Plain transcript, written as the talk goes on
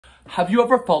Have you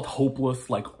ever felt hopeless,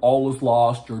 like all is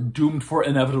lost, you're doomed for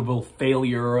inevitable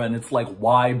failure, and it's like,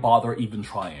 why bother even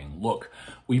trying? Look,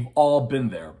 we've all been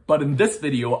there. But in this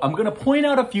video, I'm gonna point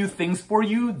out a few things for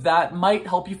you that might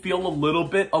help you feel a little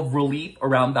bit of relief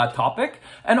around that topic,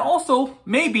 and also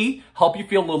maybe help you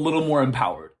feel a little more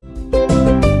empowered.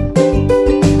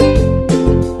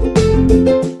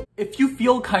 If you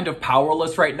feel kind of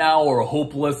powerless right now or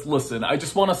hopeless, listen, I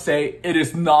just want to say it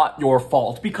is not your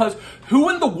fault, because who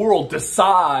in the world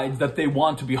decides that they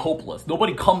want to be hopeless?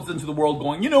 Nobody comes into the world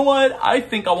going, you know what, I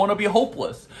think I want to be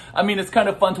hopeless. I mean, it's kind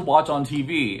of fun to watch on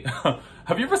TV.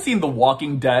 Have you ever seen The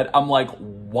Walking Dead? I'm like,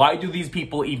 why do these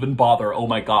people even bother? Oh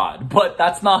my God. But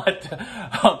that's not,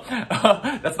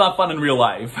 that's not fun in real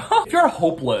life. If you're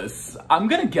hopeless, I'm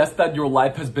gonna guess that your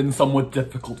life has been somewhat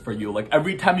difficult for you. Like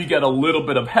every time you get a little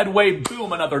bit of headway,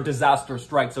 boom, another disaster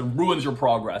strikes and ruins your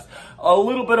progress. A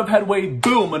little bit of headway,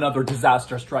 boom, another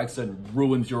disaster strikes and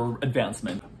ruins your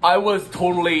advancement. I was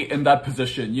totally in that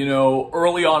position, you know,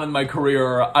 early on in my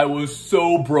career, I was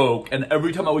so broke, and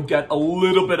every time I would get a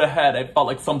little bit ahead, I felt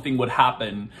like something would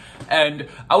happen, and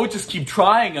I would just keep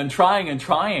trying and trying and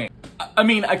trying. I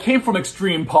mean, I came from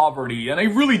extreme poverty, and I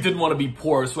really didn't want to be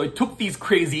poor, so I took these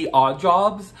crazy odd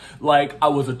jobs, like I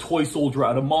was a toy soldier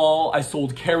at a mall, I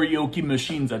sold karaoke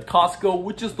machines at Costco,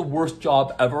 which is the worst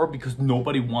job ever because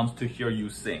nobody wants to hear you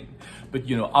sing. But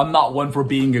you know, I'm not one for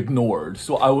being ignored,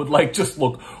 so I would like just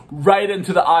look right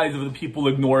into the eyes of the people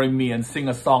ignoring me and sing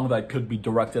a song that could be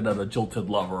directed at a jilted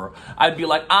lover. I'd be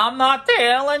like, I'm not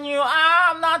telling you,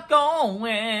 I'm not going.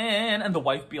 And the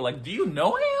wife be like, do you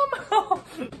know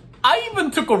him? I even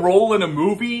took a role in a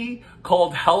movie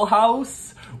called Hell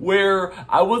House, where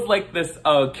I was like this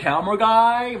camera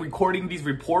guy recording these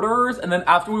reporters, and then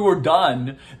after we were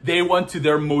done, they went to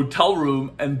their motel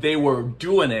room and they were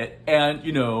doing it, and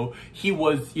you know, he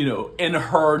was, you know, in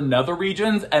her nether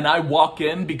regions, and I walk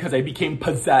in because I became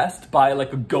possessed by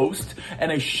like a ghost,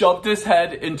 and I shoved his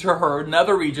head into her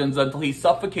nether regions until he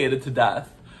suffocated to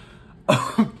death.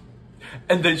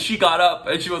 And then she got up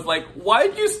and she was like,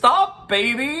 why'd you stop,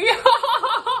 baby?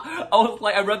 I was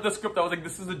like, I read the script, I was like,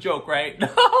 this is a joke, right?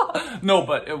 No,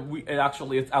 but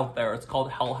it's out there. It's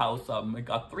called Hell House. It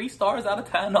got 3 stars out of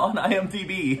 10 on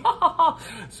IMDb.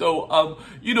 So,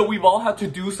 you know, we've all had to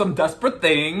do some desperate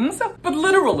things, but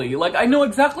literally, like, I know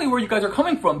exactly where you guys are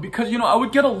coming from, because, you know, I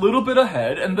would get a little bit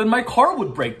ahead and then my car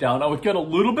would break down. I would get a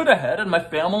little bit ahead and my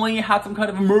family had some kind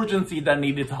of emergency that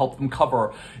needed to help them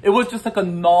cover. It was just like a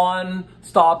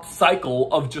non-stop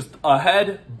cycle of just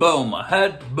ahead, boom,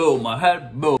 ahead, boom,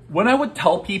 ahead, boom. When I would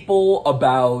tell people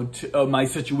about my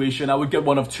situation, I would get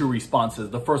one of 2 responses.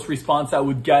 The first response I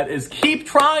would get is, keep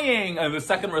trying! And the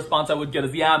second response I would get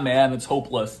is, yeah, man, it's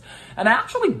hopeless. And I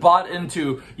actually bought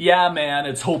into, yeah, man,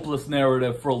 it's hopeless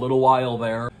narrative for a little while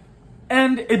there.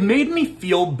 And it made me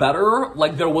feel better,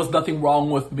 like there was nothing wrong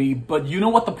with me. But you know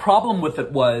what the problem with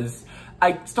it was?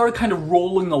 I started kind of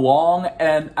rolling along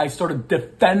and I started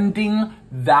defending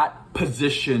that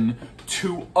position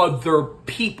to other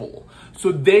people.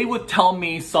 So they would tell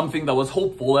me something that was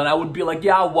hopeful and I would be like,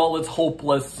 yeah, well, it's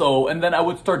hopeless. So, and then I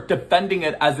would start defending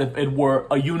it as if it were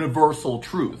a universal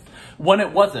truth when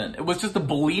it wasn't. It was just a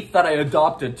belief that I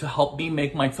adopted to help me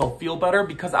make myself feel better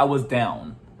because I was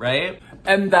down, right?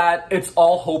 And that it's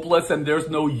all hopeless and there's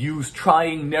no use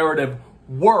trying narrative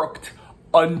worked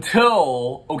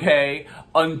until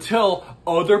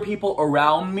other people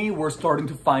around me were starting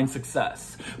to find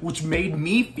success, which made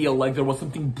me feel like there was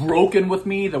something broken with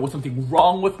me, there was something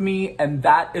wrong with me, and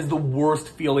that is the worst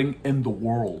feeling in the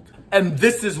world. And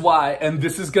this is why, and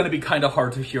this is gonna be kind of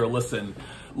hard to hear, listen,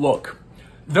 look,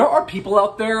 there are people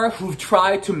out there who've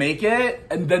tried to make it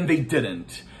and then they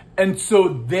didn't. And so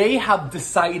they have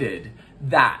decided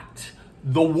that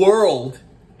the world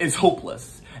is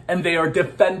hopeless. And they are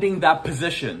defending that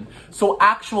position. So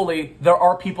actually, there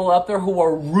are people out there who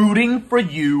are rooting for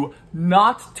you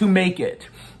not to make it.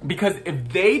 Because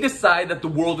if they decide that the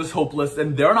world is hopeless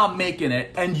and they're not making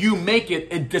it, and you make it,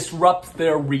 it disrupts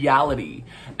their reality.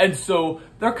 And so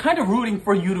they're kind of rooting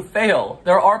for you to fail.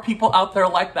 There are people out there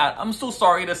like that. I'm so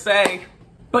sorry to say.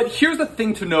 But here's the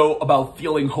thing to know about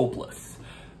feeling hopeless.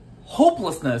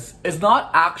 Hopelessness is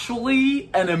not actually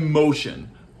an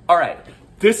emotion. All right.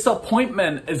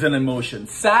 Disappointment is an emotion.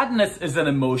 Sadness is an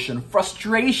emotion.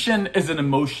 Frustration is an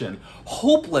emotion.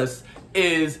 Hopeless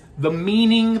is the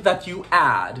meaning that you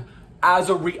add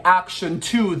as a reaction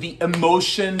to the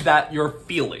emotion that you're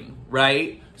feeling,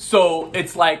 right? So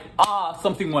it's like,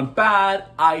 something went bad,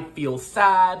 I feel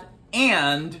sad,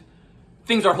 and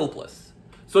things are hopeless.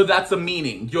 So that's a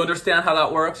meaning. Do you understand how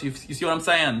that works? You see what I'm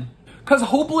saying? Because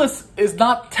hopeless is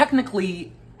not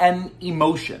technically an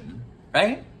emotion,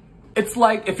 right? It's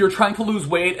like if you're trying to lose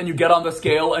weight and you get on the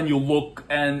scale and you look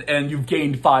and you've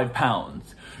gained 5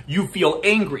 pounds. You feel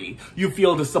angry, you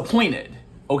feel disappointed,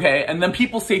 okay? And then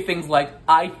people say things like,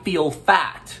 I feel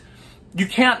fat. You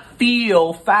can't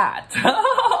feel fat.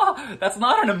 That's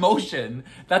not an emotion.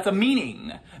 That's a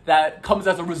meaning that comes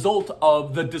as a result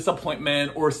of the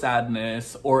disappointment or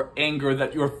sadness or anger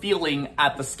that you're feeling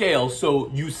at the scale. So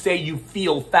you say you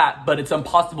feel fat, but it's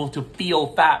impossible to feel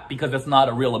fat because it's not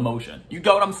a real emotion. You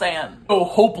get what I'm saying? So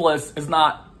hopeless is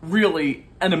not really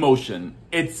an emotion.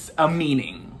 It's a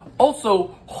meaning.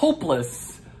 Also,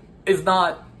 hopeless is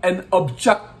not an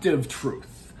objective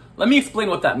truth. Let me explain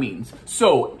what that means.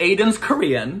 So, Aidan's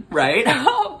Korean, right?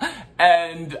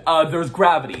 And there's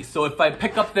gravity. So if I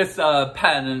pick up this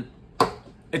pen,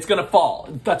 it's gonna fall.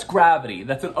 That's gravity.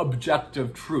 That's an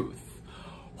objective truth.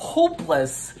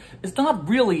 Hopeless is not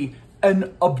really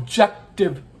an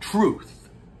objective truth.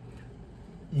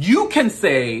 You can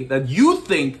say that you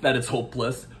think that it's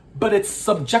hopeless, but it's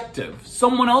subjective.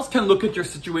 Someone else can look at your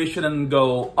situation and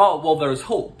go, oh, well, there's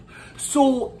hope.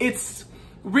 So it's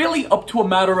really up to a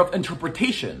matter of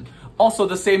interpretation. Also,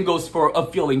 the same goes for a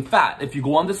feeling fat. If you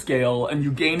go on the scale and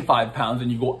you gain 5 pounds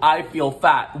and you go, I feel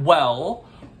fat, well,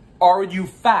 are you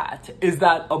fat? Is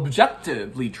that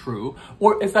objectively true?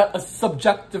 Or is that a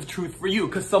subjective truth for you?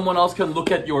 Because someone else can look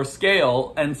at your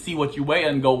scale and see what you weigh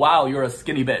and go, wow, you're a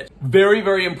skinny bitch. Very,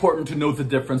 very important to know the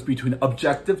difference between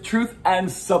objective truth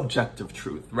and subjective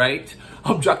truth, right?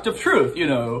 Objective truth, you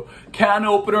know, can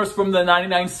openers from the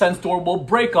 99-cent store will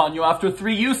break on you after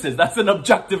 3 uses. That's an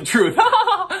objective truth.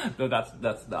 No,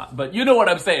 that's not. But you know what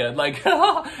I'm saying. Like,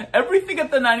 everything at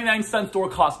the 99-cent store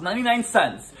costs 99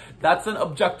 cents. That's an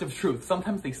objective truth.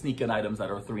 Sometimes they sneak in items that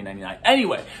are $3.99.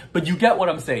 Anyway, but you get what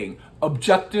I'm saying.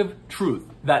 Objective truth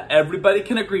that everybody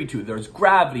can agree to. There's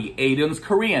gravity, Aidan's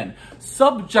Korean.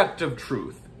 Subjective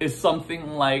truth is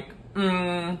something like,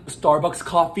 Starbucks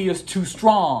coffee is too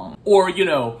strong. Or, you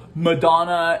know,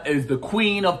 Madonna is the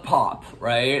queen of pop,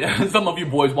 right? Some of you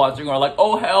boys watching are like,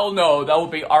 oh, hell no, that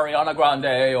would be Ariana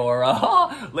Grande or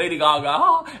Lady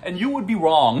Gaga. And you would be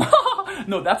wrong.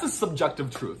 No, that's a subjective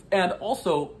truth. And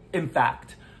also, in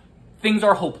fact, things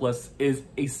are hopeless is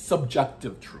a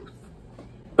subjective truth.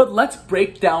 But let's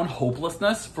break down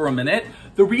hopelessness for a minute.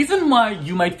 The reason why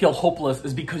you might feel hopeless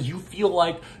is because you feel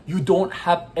like you don't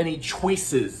have any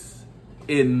choices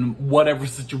in whatever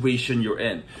situation you're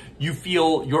in. You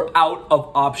feel you're out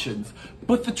of options.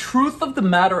 But the truth of the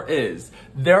matter is,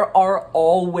 there are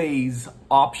always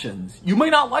options. You may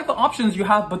not like the options you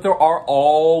have, but there are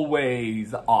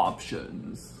always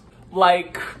options.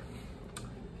 Like,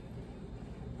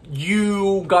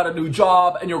 you got a new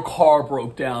job and your car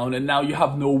broke down and now you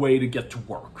have no way to get to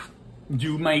work.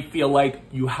 You might feel like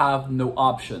you have no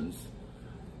options,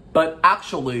 but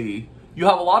actually you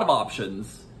have a lot of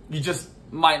options. You just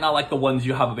might not like the ones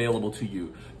you have available to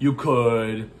you. You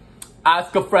could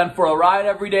ask a friend for a ride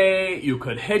every day. You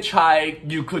could hitchhike.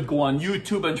 You could go on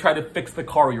YouTube and try to fix the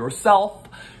car yourself.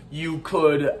 You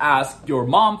could ask your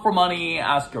mom for money,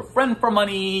 ask your friend for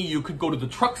money. You could go to the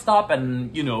truck stop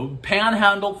and, you know,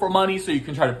 panhandle for money so you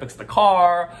can try to fix the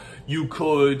car. You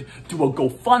could do a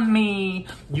GoFundMe.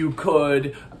 You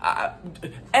could,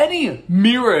 any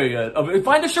myriad of,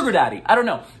 find a sugar daddy. I don't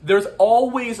know. There's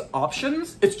always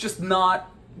options. It's just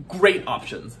not great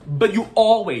options, but you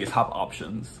always have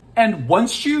options. And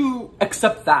once you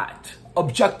accept that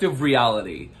objective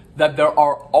reality, that there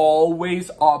are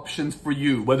always options for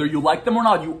you. Whether you like them or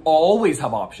not, you always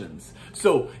have options.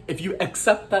 So if you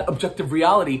accept that objective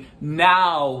reality,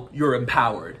 now you're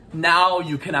empowered. Now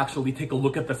you can actually take a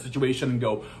look at the situation and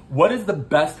go, what is the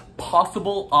best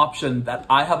possible option that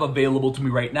I have available to me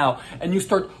right now? And you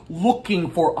start looking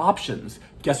for options.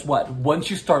 Guess what? Once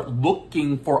you start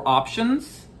looking for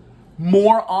options,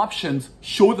 more options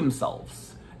show themselves.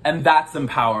 And that's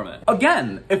empowerment.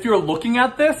 Again, if you're looking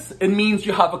at this, it means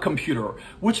you have a computer,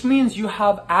 which means you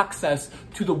have access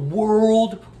to the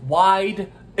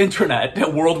worldwide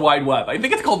internet, World Wide Web. I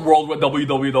think it's called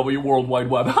www, World Wide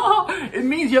Web. It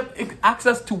means you have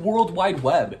access to World Wide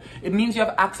Web. It means you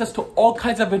have access to all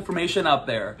kinds of information out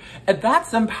there. And that's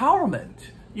empowerment.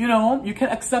 You know, you can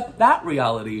accept that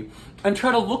reality and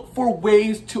try to look for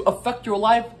ways to affect your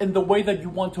life in the way that you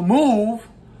want to move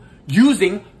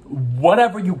using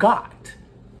whatever you got.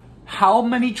 How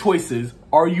many choices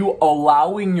are you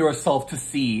allowing yourself to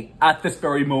see at this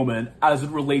very moment as it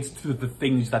relates to the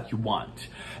things that you want?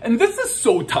 And this is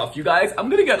so tough, you guys. I'm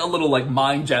gonna get a little like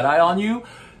mind Jedi on you.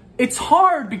 It's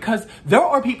hard because there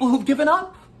are people who've given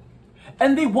up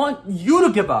and they want you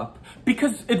to give up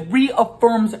because it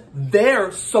reaffirms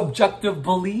their subjective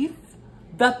belief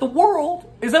that the world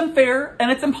is unfair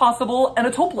and it's impossible and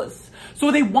it's hopeless.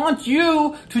 So they want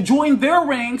you to join their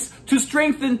ranks to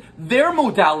strengthen their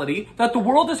modality that the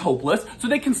world is hopeless so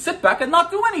they can sit back and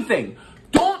not do anything.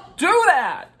 Don't do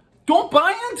that. Don't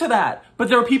buy into that. But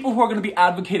there are people who are going to be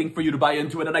advocating for you to buy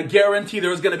into it. And I guarantee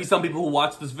there's going to be some people who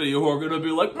watch this video who are going to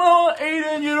be like, no,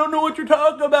 Aidan, you don't know what you're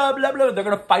talking about, blah, blah. They're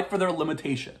going to fight for their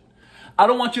limitation. I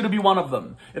don't want you to be one of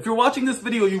them. If you're watching this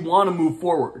video, you want to move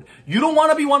forward. You don't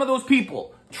want to be one of those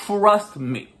people. Trust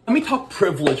me. Let me talk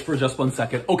privilege for just 1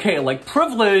 second. Okay, like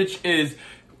privilege is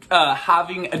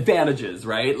having advantages,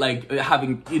 right? Like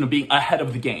having, being ahead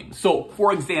of the game. So,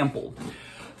 for example,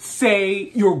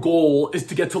 say your goal is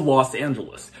to get to Los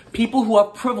Angeles. People who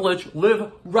have privilege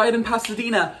live right in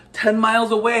Pasadena, 10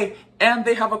 miles away, and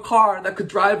they have a car that could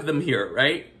drive them here,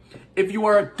 right? If you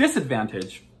are at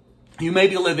disadvantage, you may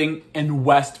be living in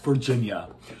West Virginia.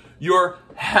 You're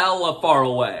hella far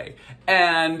away.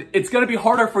 And it's going to be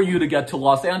harder for you to get to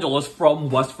Los Angeles from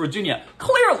West Virginia.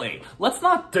 Clearly, let's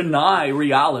not deny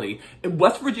reality.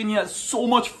 West Virginia is so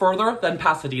much further than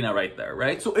Pasadena right there,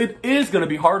 right? So it is going to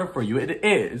be harder for you. It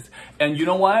is. And you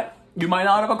know what? You might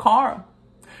not have a car.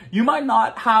 You might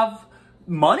not have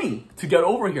money to get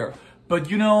over here.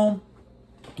 But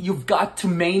you've got to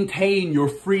maintain your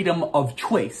freedom of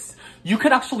choice. You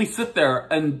could actually sit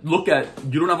there and look at,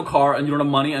 you don't have a car and you don't have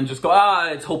money and just go,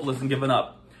 it's hopeless and giving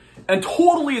up. And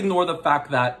totally ignore the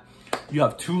fact that you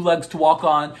have 2 legs to walk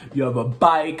on, you have a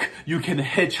bike, you can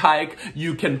hitchhike,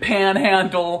 you can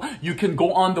panhandle, you can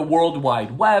go on the World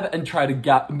Wide Web and try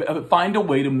to find a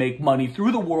way to make money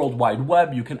through the World Wide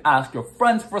Web. You can ask your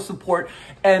friends for support.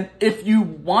 And if you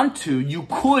want to, you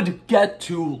could get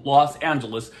to Los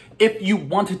Angeles if you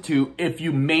wanted to, if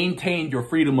you maintained your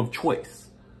freedom of choice.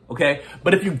 Okay?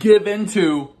 But if you give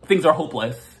into things are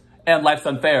hopeless and life's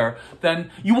unfair,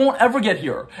 then you won't ever get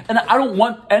here. And I don't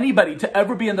want anybody to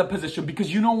ever be in that position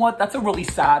because you know what? That's a really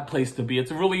sad place to be.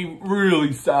 It's a really,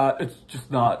 really sad, it's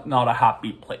just not a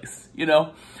happy place,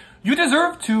 You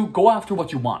deserve to go after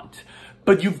what you want,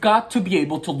 but you've got to be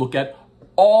able to look at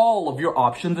all of your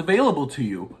options available to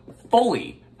you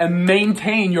fully and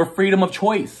maintain your freedom of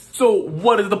choice. So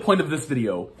what is the point of this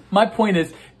video? My point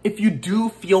is, if you do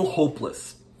feel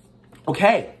hopeless,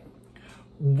 okay,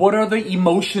 what are the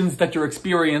emotions that you're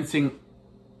experiencing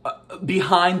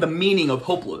behind the meaning of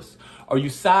hopeless? Are you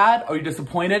sad? Are you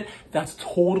disappointed? That's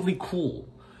totally cool.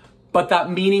 But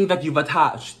that meaning that you've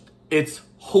attached, it's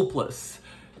hopeless,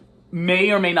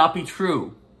 may or may not be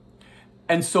true.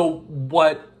 And so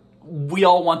what we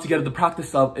all want to get into the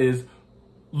practice of is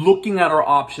looking at our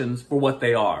options for what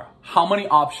they are. How many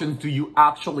options do you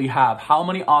actually have? How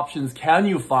many options can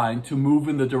you find to move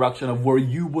in the direction of where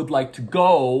you would like to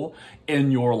go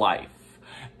in your life?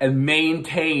 And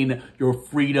maintain your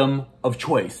freedom of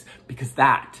choice, because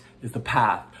that is the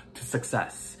path to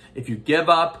success. If you give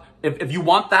up, if you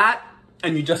want that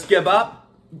and you just give up,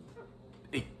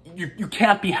 you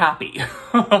can't be happy.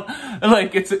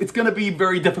 Like it's gonna be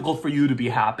very difficult for you to be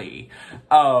happy.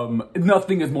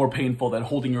 Nothing is more painful than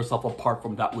holding yourself apart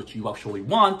from that which you actually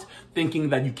want, thinking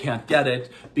that you can't get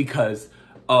it because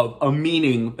of a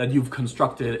meaning that you've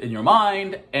constructed in your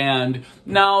mind, and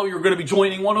now you're gonna be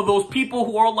joining one of those people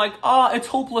who are like, it's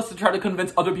hopeless, to try to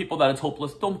convince other people that it's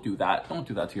hopeless. Don't do that. Don't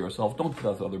do that to yourself. Don't do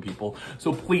that to other people.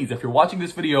 So please, if you're watching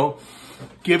this video,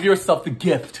 give yourself the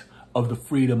gift of the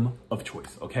freedom of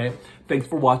choice, okay? Thanks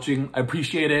for watching. I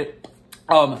appreciate it.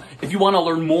 If you want to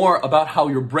learn more about how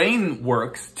your brain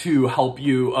works to help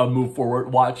you move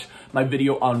forward, watch my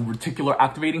video on reticular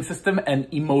activating system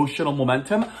and emotional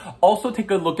momentum. Also,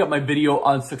 take a look at my video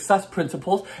on success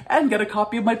principles and get a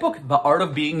copy of my book, The Art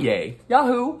of Being Yay.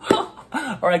 Yahoo!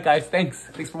 All right, guys, thanks.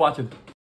 Thanks for watching.